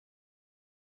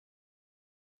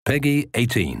Peggy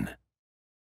 18.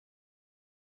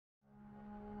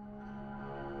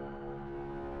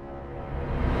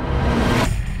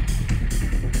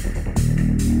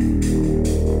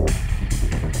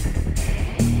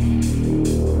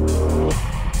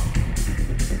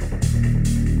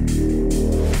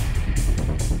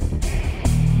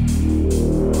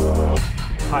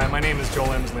 Hi, my name is Joel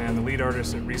Emsley. I'm the lead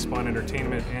artist at Respawn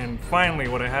Entertainment, and finally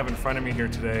what I have in front of me here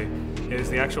today is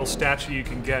the actual statue you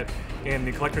can get in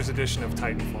the collector's edition of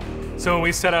Titanfall. So when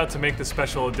we set out to make the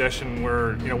special edition,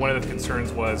 one of the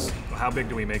concerns was, how big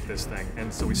do we make this thing?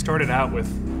 And so we started out with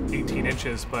 18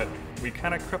 inches, but we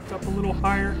kind of crept up a little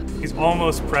higher. He's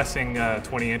almost pressing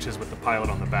 20 inches with the pilot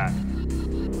on the back.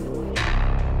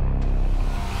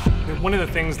 One of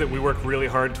the things that we work really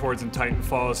hard towards in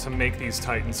Titanfall is to make these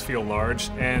Titans feel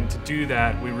large, and to do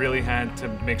that we really had to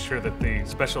make sure that the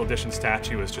special edition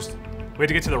statue we had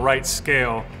to get to the right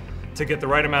scale to get the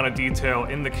right amount of detail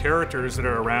in the characters that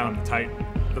are around the Titan.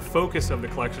 The focus of the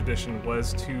collection edition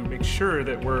was to make sure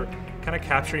that we're kind of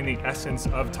capturing the essence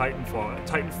of Titanfall.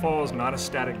 Titanfall is not a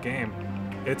static game.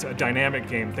 It's a dynamic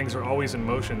game. Things are always in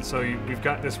motion, so we've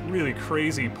got this really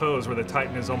crazy pose where the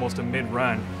Titan is almost a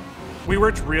mid-run. We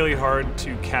worked really hard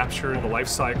to capture the life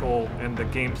cycle and the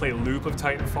gameplay loop of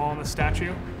Titanfall in the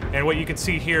statue. And what you can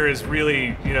see here is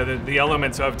really, the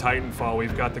elements of Titanfall.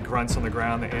 We've got the grunts on the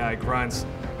ground, the AI grunts.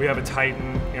 We have a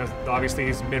Titan, obviously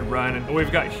he's mid-run. And what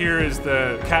we've got here is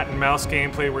the cat and mouse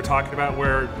gameplay we're talking about,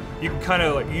 where you can kind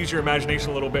of use your imagination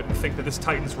a little bit and think that this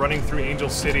Titan's running through Angel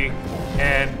City,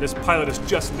 and this pilot has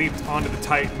just leaped onto the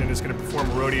Titan and is going to perform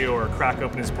a rodeo or crack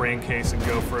open his brain case and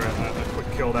go for a quick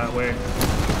kill that way.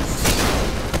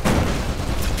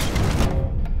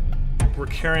 We're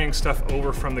carrying stuff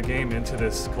over from the game into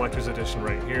this collector's edition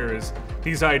right here is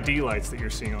these ID lights that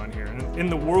you're seeing on here. And in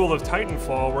the world of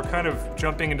Titanfall, we're kind of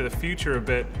jumping into the future a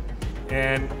bit,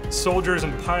 and soldiers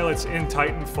and pilots in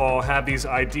Titanfall have these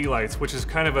ID lights, which is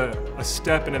kind of a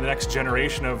step into the next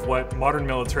generation of what modern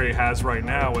military has right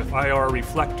now with IR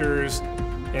reflectors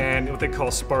and what they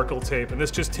call sparkle tape. And this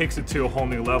just takes it to a whole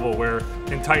new level where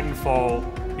in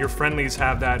Titanfall, your friendlies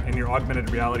have that in your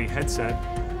augmented reality headset,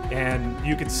 and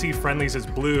you can see friendlies as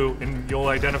blue, and you'll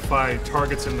identify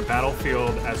targets in the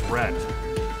battlefield as red.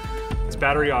 It's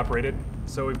battery operated,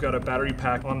 so we've got a battery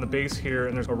pack on the base here,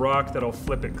 and there's a rock that'll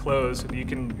flip it closed.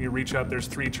 You reach up, there's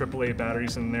 3 AAA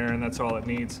batteries in there, and that's all it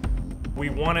needs. We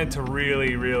wanted to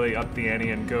really up the ante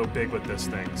and go big with this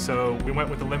thing, so we went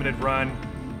with a limited run,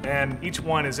 and each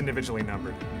one is individually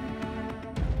numbered.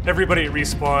 Everybody at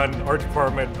Respawn, art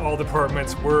department, all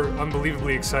departments, we're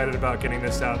unbelievably excited about getting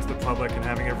this out to the public and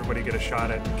having everybody get a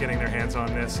shot at getting their hands on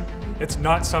this. It's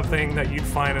not something that you'd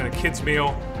find in a kid's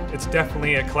meal. It's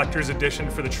definitely a collector's edition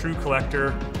for the true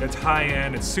collector. It's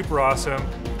high-end, it's super awesome.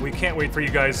 We can't wait for you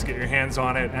guys to get your hands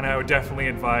on it, and I would definitely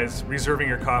advise reserving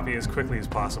your copy as quickly as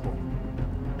possible.